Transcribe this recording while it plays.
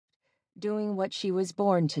doing what she was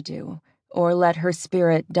born to do, or let her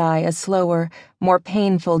spirit die a slower, more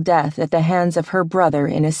painful death at the hands of her brother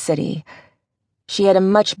in a city. She had a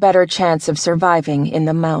much better chance of surviving in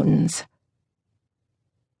the mountains.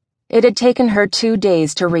 It had taken her 2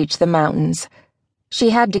 days to reach the mountains. She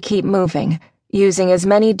had to keep moving, using as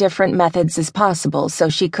many different methods as possible so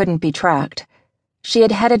she couldn't be tracked. She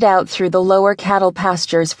had headed out through the lower cattle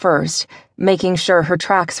pastures first, making sure her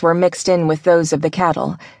tracks were mixed in with those of the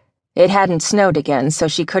cattle. It hadn't snowed again, so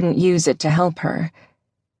she couldn't use it to help her.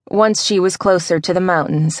 Once she was closer to the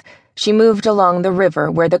mountains, she moved along the river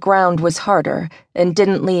where the ground was harder and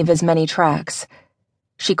didn't leave as many tracks.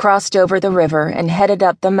 She crossed over the river and headed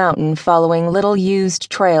up the mountain following little used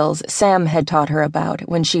trails Sam had taught her about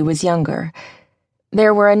when she was younger.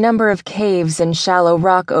 There were a number of caves and shallow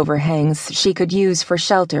rock overhangs she could use for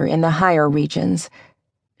shelter in the higher regions.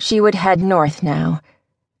 She would head north now.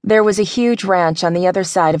 There was a huge ranch on the other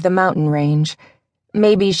side of the mountain range.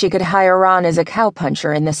 Maybe she could hire on as a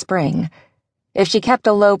cowpuncher in the spring. If she kept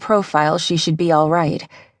a low profile, she should be all right.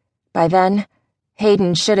 By then,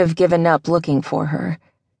 Hayden should have given up looking for her.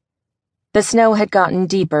 The snow had gotten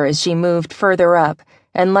deeper as she moved further up,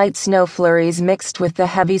 and light snow flurries mixed with the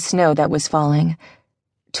heavy snow that was falling.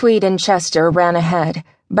 Tweed and Chester ran ahead,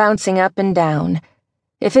 bouncing up and down.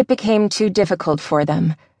 If it became too difficult for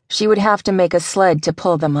them, she would have to make a sled to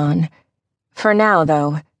pull them on. For now,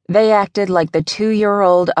 though, they acted like the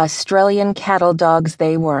 2-year-old Australian cattle dogs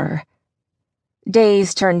they were.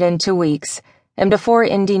 Days turned into weeks, and before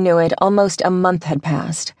Indy knew it, almost a month had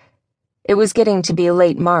passed. It was getting to be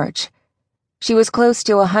late March. She was close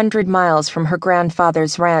to 100 miles from her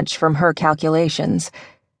grandfather's ranch from her calculations.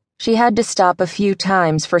 She had to stop a few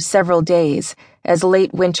times for several days as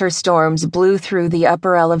late winter storms blew through the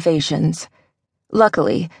upper elevations.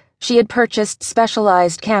 Luckily, she had purchased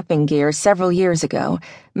specialized camping gear several years ago,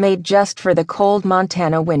 made just for the cold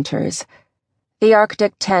Montana winters. The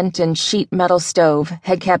Arctic tent and sheet metal stove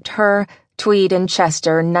had kept her, Tweed, and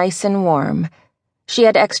Chester nice and warm. She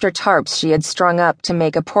had extra tarps she had strung up to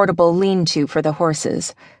make a portable lean-to for the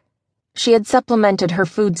horses. She had supplemented her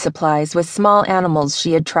food supplies with small animals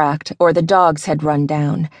she had tracked or the dogs had run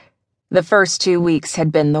down. The first 2 weeks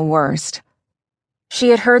had been the worst. She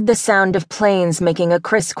had heard the sound of planes making a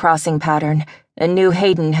crisscrossing pattern and knew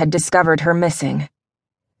Hayden had discovered her missing.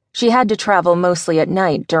 She had to travel mostly at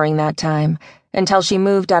night during that time, until she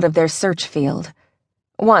moved out of their search field.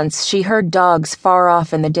 Once she heard dogs far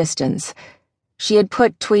off in the distance. She had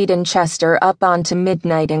put Tweed and Chester up onto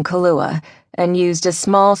Midnight in Kailua and used a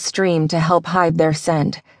small stream to help hide their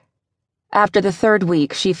scent. After the 3rd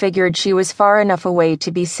week, she figured she was far enough away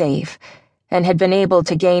to be safe, and had been able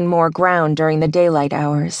to gain more ground during the daylight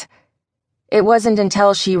hours. It wasn't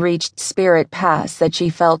until she reached Spirit Pass that she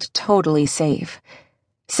felt totally safe.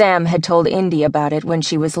 Sam had told Indy about it when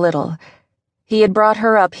she was little. He had brought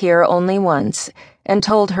her up here only once and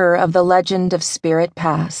told her of the legend of Spirit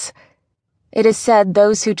Pass. It is said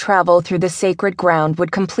those who travel through the sacred ground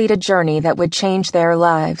would complete a journey that would change their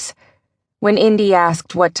lives. When Indy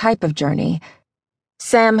asked what type of journey,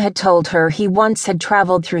 Sam had told her he once had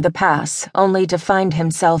traveled through the pass only to find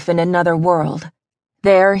himself in another world.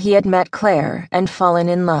 There he had met Claire and fallen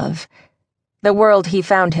in love. The world he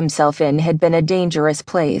found himself in had been a dangerous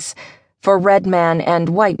place, for Red Man and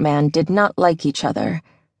White Man did not like each other.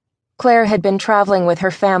 Claire had been traveling with her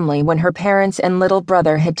family when her parents and little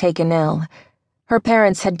brother had taken ill. Her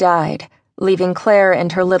parents had died, leaving Claire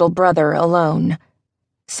and her little brother alone.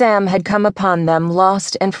 Sam had come upon them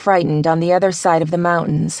lost and frightened on the other side of the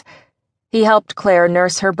mountains. He helped Claire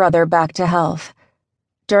nurse her brother back to health.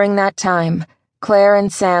 During that time, Claire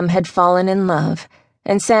and Sam had fallen in love,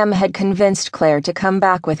 and Sam had convinced Claire to come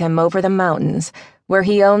back with him over the mountains, where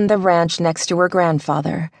he owned the ranch next to her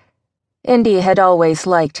grandfather. Indy had always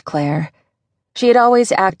liked Claire. She had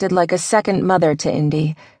always acted like a second mother to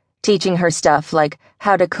Indy, teaching her stuff like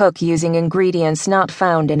how to cook using ingredients not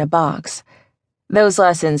found in a box. Those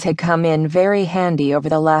lessons had come in very handy over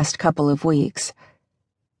the last couple of weeks.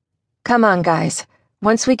 "Come on, guys.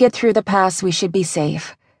 Once we get through the pass, we should be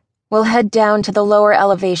safe. We'll head down to the lower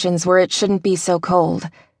elevations where it shouldn't be so cold.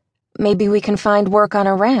 Maybe we can find work on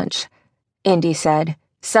a ranch," Indy said,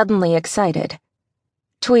 suddenly excited.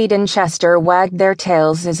 Tweed and Chester wagged their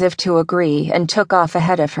tails as if to agree and took off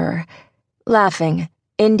ahead of her. Laughing,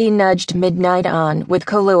 Indy nudged Midnight on, with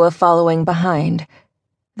Kailua following behind.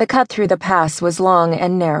 The cut through the pass was long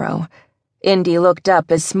and narrow. Indy looked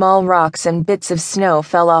up as small rocks and bits of snow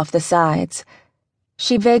fell off the sides.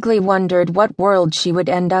 She vaguely wondered what world she would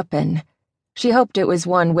end up in. She hoped it was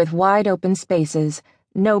one with wide open spaces,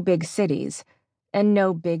 no big cities, and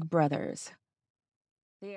no big brothers.